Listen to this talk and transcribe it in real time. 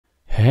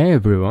Hey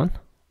everyone,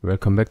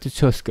 welcome back to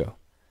Chosko.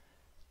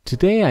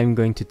 Today I'm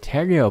going to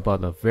tell you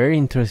about a very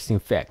interesting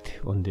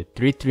fact on the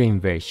 3-3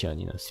 inversion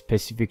in a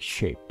specific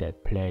shape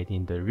that played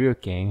in the real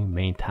game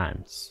many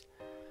times.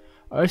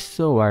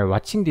 Also, while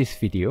watching this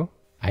video,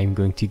 I'm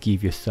going to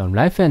give you some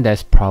life and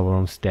death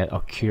problems that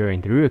occur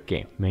in the real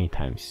game many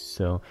times,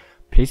 so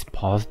please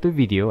pause the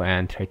video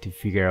and try to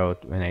figure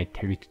out when I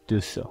tell you to do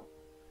so.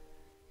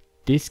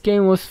 This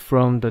game was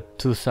from the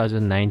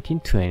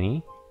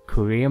 2019-20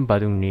 Korean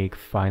Baduk League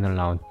Final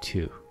Round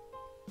 2.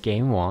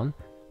 Game 1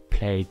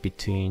 played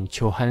between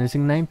Jo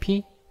Han-seung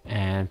 9P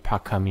and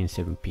Park Ha-min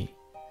 7P.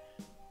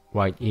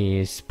 White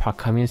is Park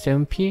Ha-min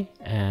 7P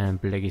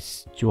and black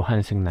is Jo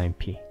Han-seung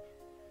 9P.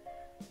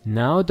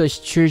 Now the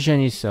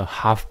situation is a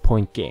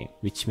half-point game,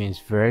 which means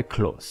very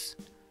close.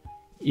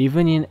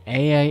 Even in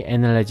AI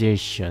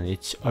analyzation,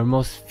 it's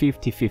almost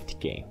 50-50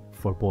 game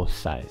for both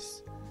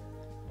sides.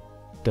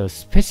 The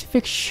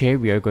specific shape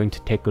we are going to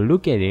take a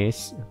look at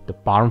is the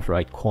bottom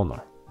right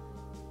corner.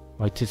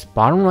 White's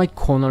bottom right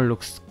corner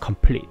looks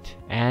complete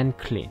and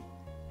clean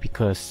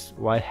because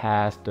white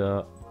has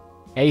the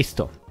A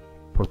stone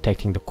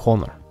protecting the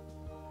corner.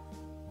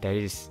 That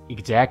is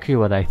exactly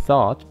what I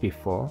thought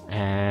before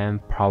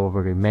and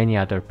probably many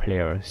other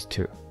players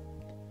too.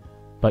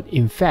 But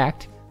in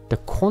fact, the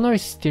corner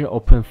is still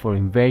open for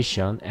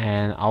invasion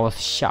and I was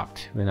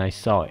shocked when I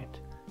saw it.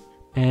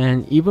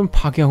 And even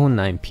Park Ha-min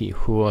 9P,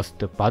 who was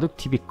the Baduk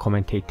TV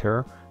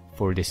commentator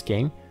for this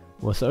game,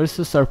 was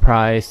also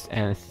surprised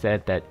and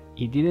said that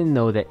he didn't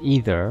know that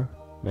either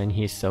when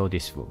he saw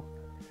this move.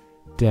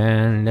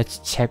 Then let's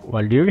check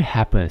what really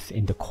happens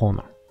in the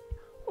corner.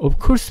 Of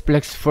course,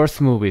 black's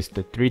first move is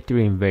the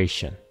 3-3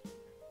 invasion.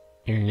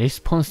 In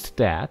response to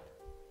that,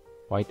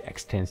 white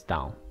extends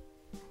down.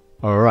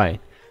 Alright,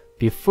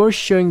 before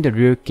showing the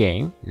real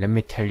game, let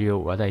me tell you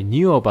what I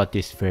knew about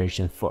this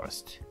version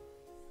first.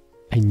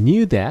 I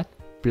knew that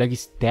black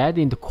is dead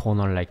in the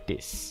corner like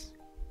this.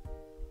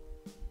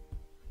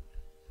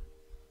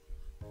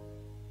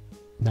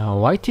 Now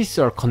whites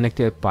are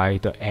connected by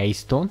the A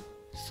stone,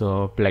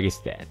 so black is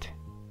dead.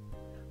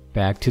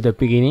 Back to the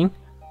beginning.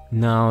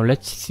 Now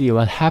let's see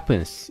what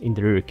happens in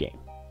the real game.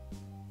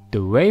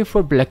 The way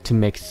for black to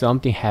make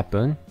something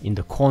happen in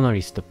the corner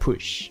is the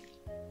push.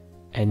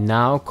 And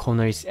now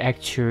corner is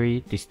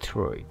actually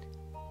destroyed.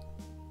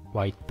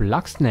 White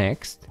blocks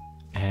next.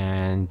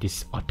 And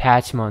this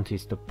attachment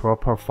is the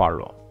proper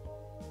follow.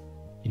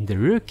 In the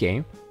real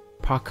game,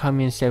 Park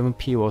Ha-min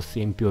 7P was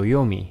in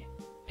Byoyomi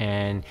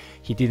and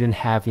he didn't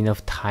have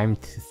enough time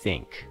to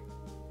think.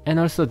 And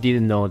also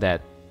didn't know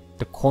that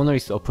the corner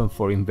is open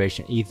for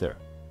invasion either,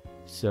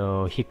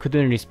 so he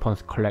couldn't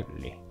respond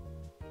correctly.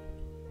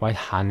 White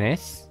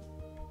harness,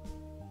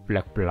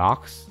 black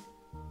blocks,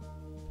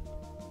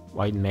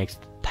 white makes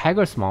the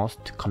tiger's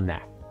mouth to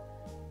connect.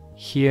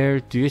 Here,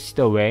 do you see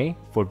the way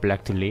for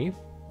black to leave?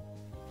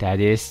 That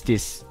is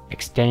this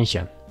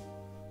extension.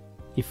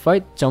 If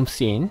white jumps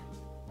in,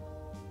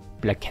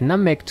 black cannot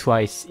make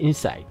twice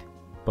inside,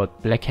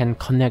 but black can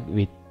connect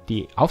with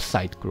the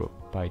outside group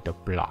by the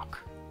block.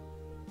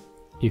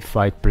 If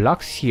white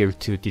blocks here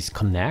to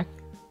disconnect,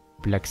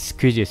 black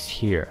squeezes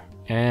here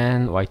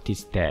and white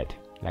is dead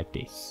like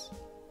this.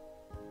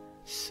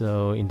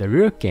 So in the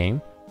real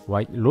game,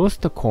 white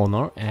lost the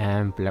corner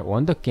and black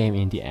won the game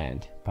in the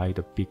end by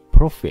the big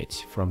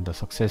profit from the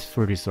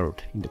successful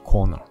result in the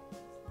corner.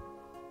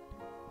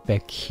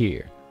 Back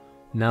here.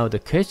 Now the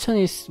question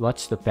is,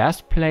 what's the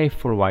best play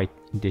for white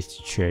in this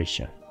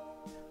situation?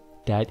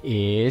 That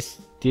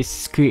is this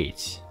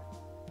squeeze.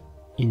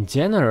 In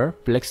general,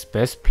 black's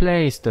best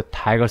play is the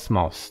tiger's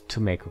mouth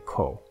to make a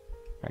call,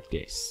 like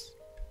this.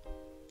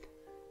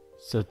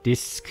 So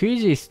this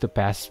squeeze is the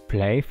best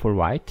play for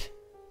white,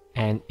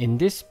 and in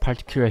this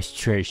particular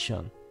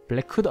situation,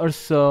 black could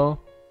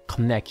also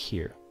connect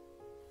here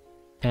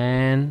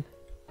and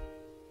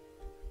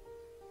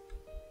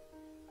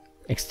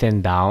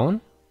extend down,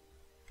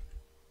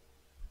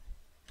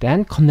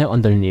 then connect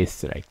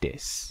underneath like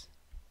this.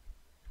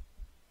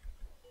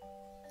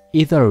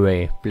 Either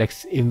way,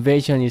 black's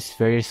invasion is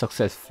very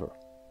successful.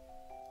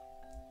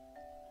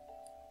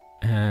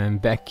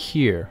 And back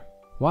here,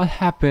 what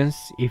happens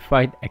if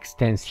white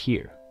extends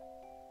here?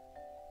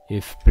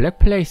 If black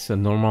plays a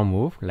normal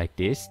move like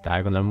this,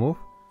 diagonal move,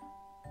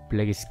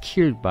 black is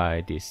killed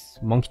by this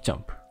monkey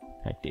jump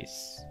like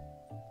this.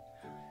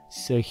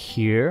 So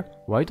here,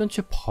 why don't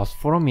you pause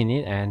for a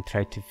minute and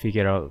try to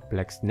figure out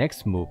black's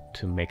next move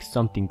to make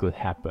something good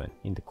happen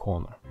in the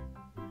corner.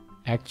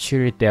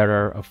 Actually, there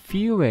are a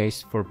few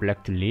ways for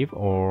black to leave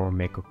or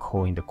make a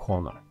call in the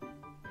corner.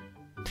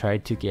 Try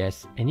to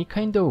guess any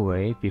kind of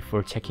way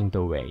before checking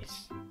the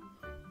ways.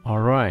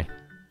 Alright,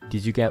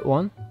 did you get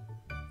one?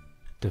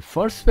 The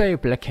first way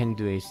black can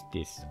do is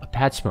this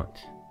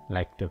attachment,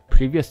 like the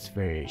previous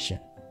variation.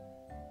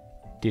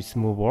 This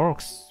move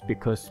works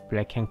because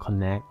black can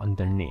connect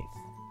underneath,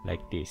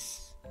 like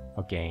this,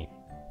 again.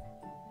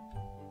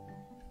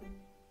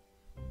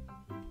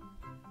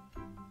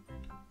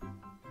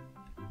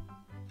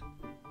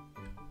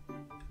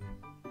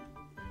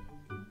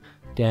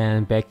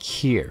 Then back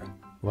here,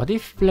 What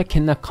if black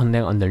cannot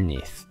connect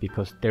underneath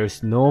because there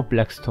is no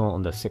black stone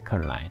on the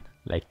second line,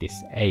 like this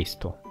A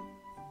stone?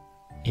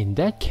 In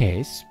that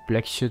case,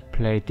 black should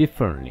play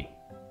differently.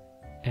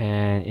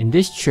 And in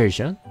this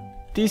situation,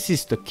 this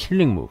is the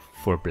killing move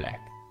for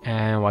black,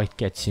 and white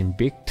gets in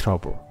big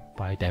trouble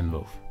by that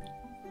move.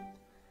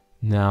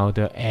 Now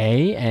the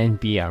A and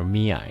B are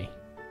miai.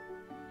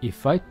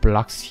 If white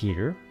blocks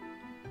here,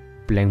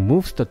 black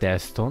moves the dead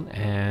stone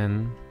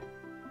and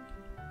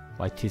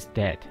white is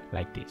dead,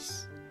 like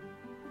this.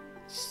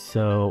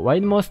 So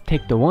white must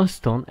take the one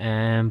stone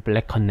and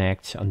black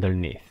connects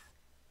underneath.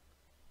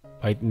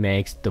 White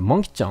makes the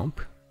monkey jump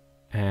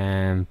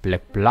and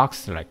black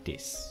blocks like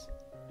this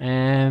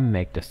and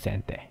make the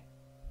sente.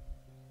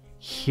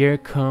 Here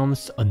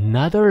comes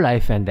another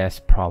life and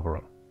death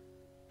problem.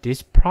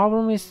 This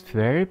problem is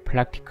very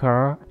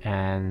practical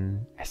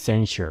and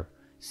essential,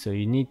 so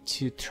you need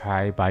to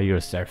try by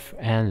yourself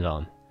and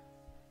learn.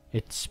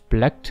 It's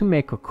black to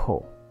make a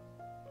call.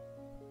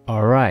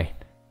 Alright,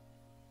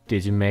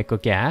 did you make a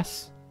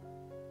guess?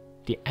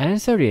 The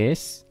answer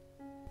is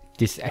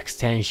this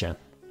extension.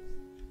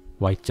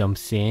 White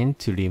jumps in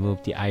to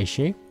remove the I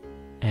shape,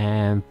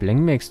 and black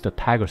makes the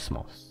tiger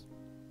smooth.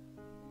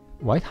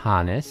 White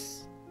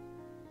harness,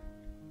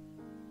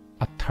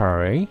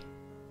 Atari,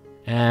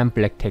 and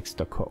black takes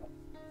the call.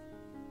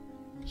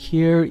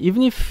 Here,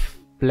 even if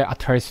black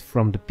attacks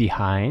from the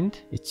behind,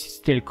 it's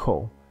still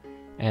call.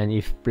 And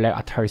if black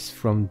attacks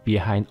from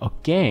behind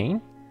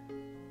again,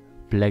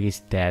 black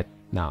is dead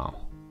now.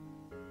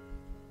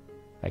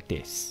 Like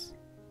this.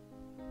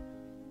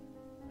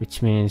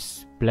 Which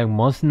means black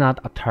must not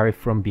attack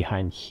from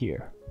behind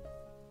here.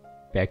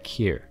 Back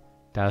here.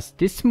 Does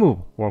this move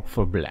work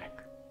for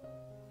black?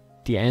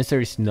 The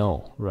answer is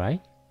no,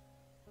 right?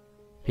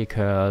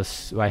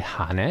 Because white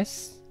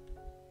harness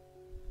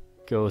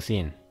goes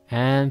in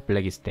and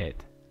black is dead,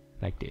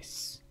 like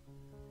this.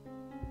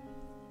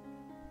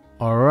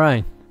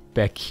 Alright,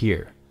 back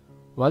here.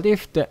 What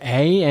if the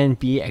A and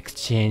B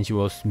exchange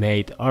was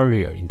made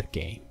earlier in the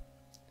game?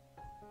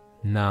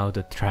 Now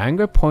the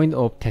triangle point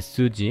of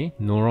Tetsuji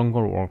no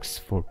longer works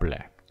for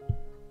black.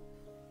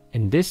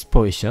 In this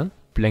position,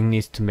 black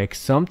needs to make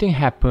something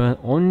happen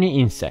only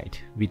inside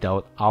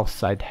without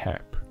outside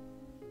help.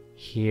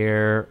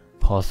 Here,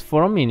 pause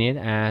for a minute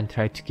and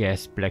try to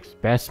guess black's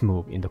best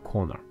move in the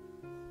corner.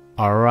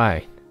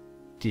 Alright,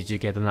 did you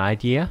get an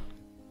idea?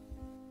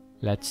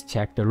 Let's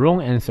check the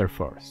wrong answer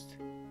first.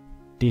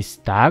 This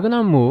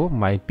diagonal move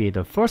might be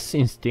the first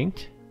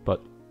instinct,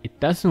 but it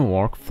doesn't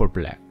work for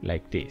black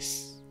like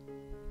this.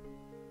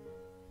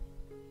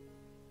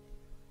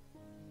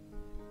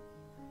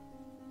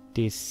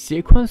 This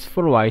sequence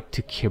for white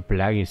to kill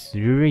black is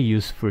really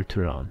useful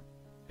to learn,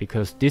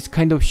 because this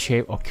kind of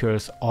shape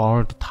occurs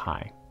all the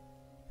time.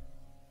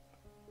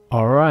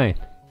 Alright,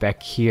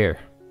 back here.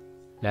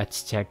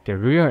 Let's check the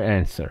real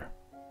answer.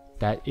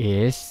 That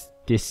is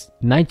this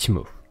knight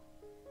move.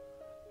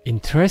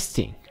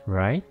 Interesting,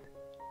 right?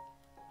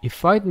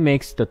 If white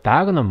makes the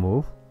diagonal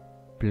move,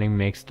 black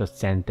makes the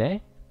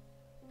sente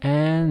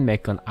and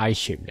make an I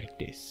shape like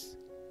this.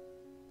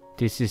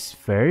 This is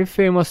very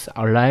famous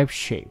alive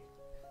shape.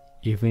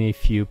 Even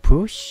if you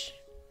push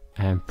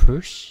and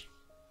push,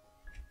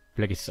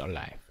 black is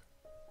alive.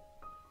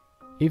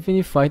 Even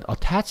if white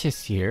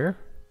attaches here,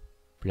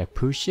 black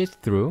pushes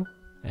through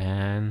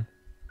and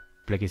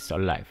black is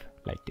alive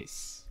like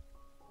this.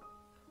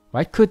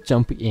 White could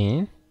jump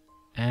in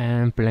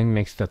and black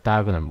makes the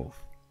diagonal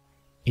move.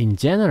 In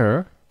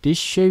general, this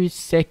shape is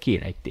seki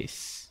like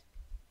this.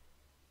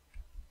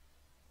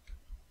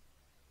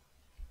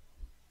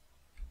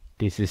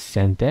 This is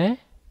sente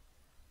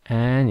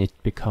and it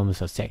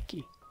becomes a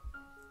seki.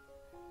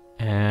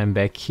 And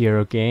back here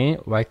again,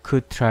 white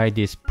could try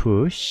this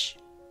push.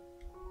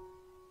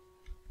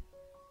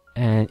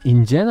 And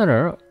in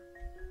general,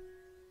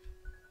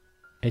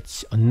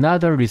 it's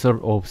another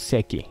result of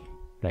seki,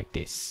 like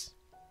this.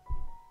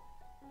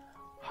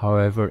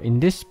 However, in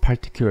this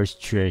particular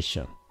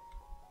situation,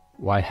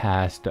 white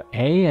has the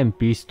A and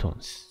B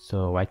stones,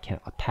 so white can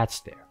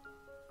attach there.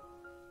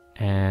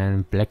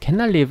 And black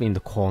cannot live in the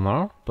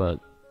corner, but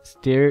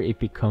still it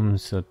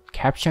becomes a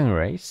capturing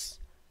race.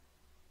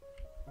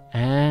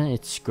 And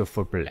it's good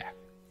for black.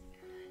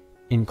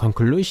 In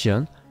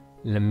conclusion,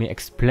 let me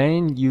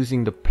explain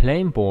using the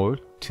plain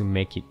board to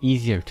make it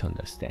easier to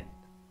understand.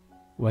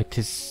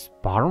 White's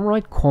bottom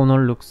right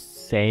corner looks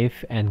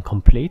safe and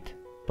complete,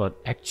 but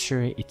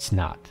actually it's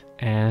not,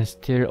 and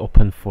still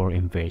open for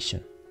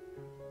invasion.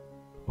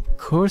 Of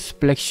course,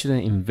 black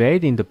shouldn't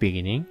invade in the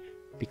beginning,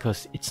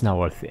 because it's not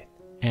worth it,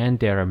 and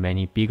there are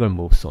many bigger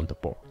moves on the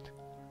board.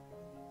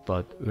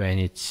 But when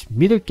it's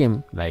middle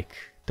game like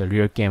the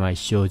real game I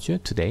showed you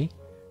today,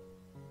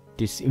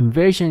 this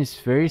invasion is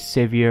very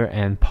severe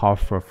and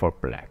powerful for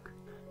black.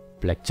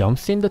 Black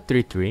jumps in the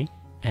 3-3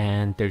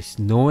 and there's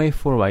no way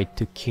for white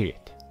to kill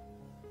it.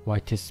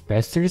 White's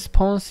best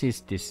response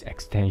is this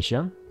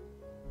extension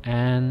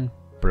and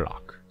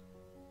block.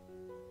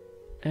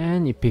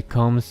 And it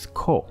becomes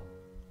ko,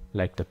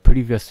 like the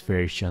previous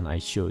version I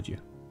showed you.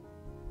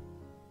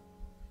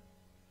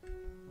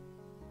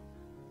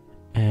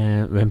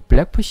 And when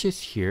black pushes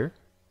here,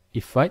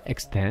 if white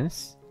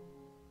extends,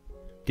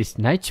 this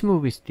knight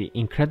move is the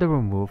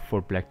incredible move for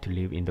black to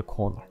live in the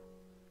corner,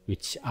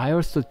 which I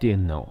also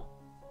didn't know.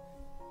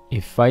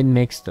 If white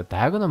makes the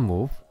diagonal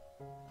move,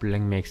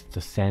 black makes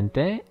the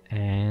sente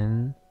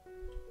and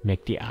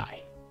make the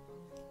eye.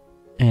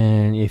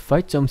 And if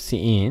white jumps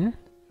in,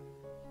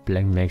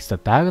 black makes the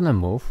diagonal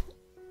move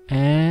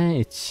and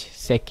it's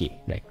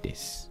seki like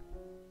this.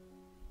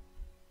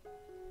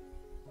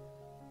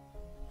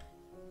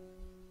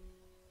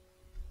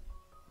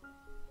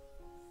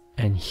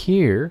 And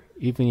here,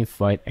 even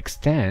if white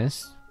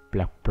extends,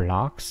 black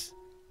blocks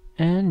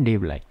and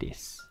leave like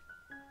this.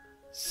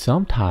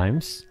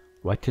 Sometimes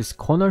white's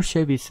corner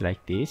shape is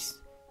like this,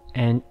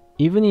 and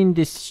even in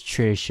this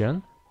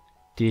situation,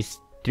 this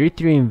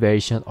 3-3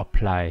 inversion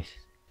applies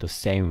the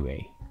same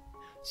way.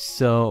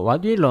 So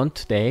what we learned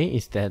today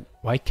is that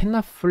white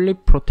cannot fully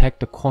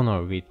protect the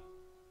corner with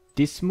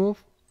this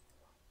move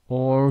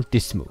or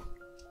this move,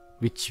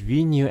 which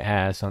we knew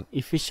as an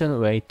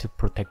efficient way to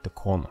protect the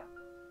corner.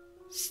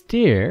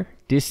 Still,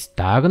 this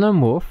diagonal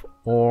move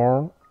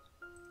or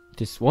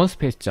this one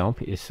space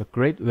jump is a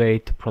great way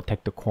to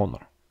protect the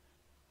corner.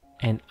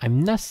 And I'm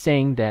not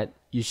saying that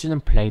you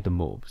shouldn't play the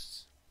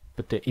moves,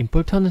 but the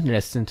important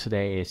lesson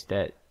today is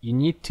that you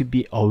need to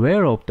be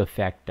aware of the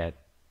fact that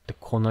the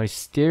corner is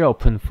still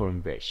open for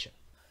inversion.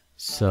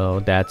 So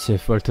that's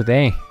it for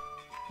today.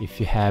 If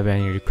you have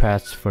any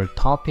requests for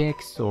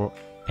topics or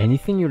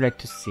anything you'd like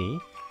to see,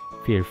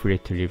 feel free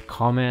to leave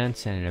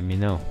comments and let me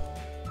know.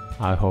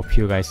 I hope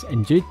you guys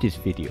enjoyed this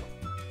video.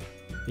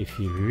 If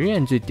you really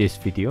enjoyed this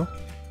video,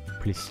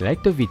 please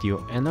like the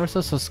video and also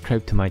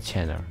subscribe to my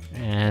channel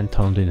and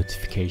turn on the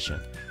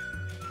notification.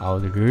 I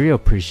would really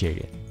appreciate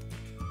it.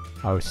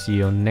 I will see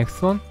you on the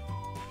next one.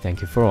 Thank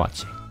you for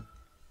watching.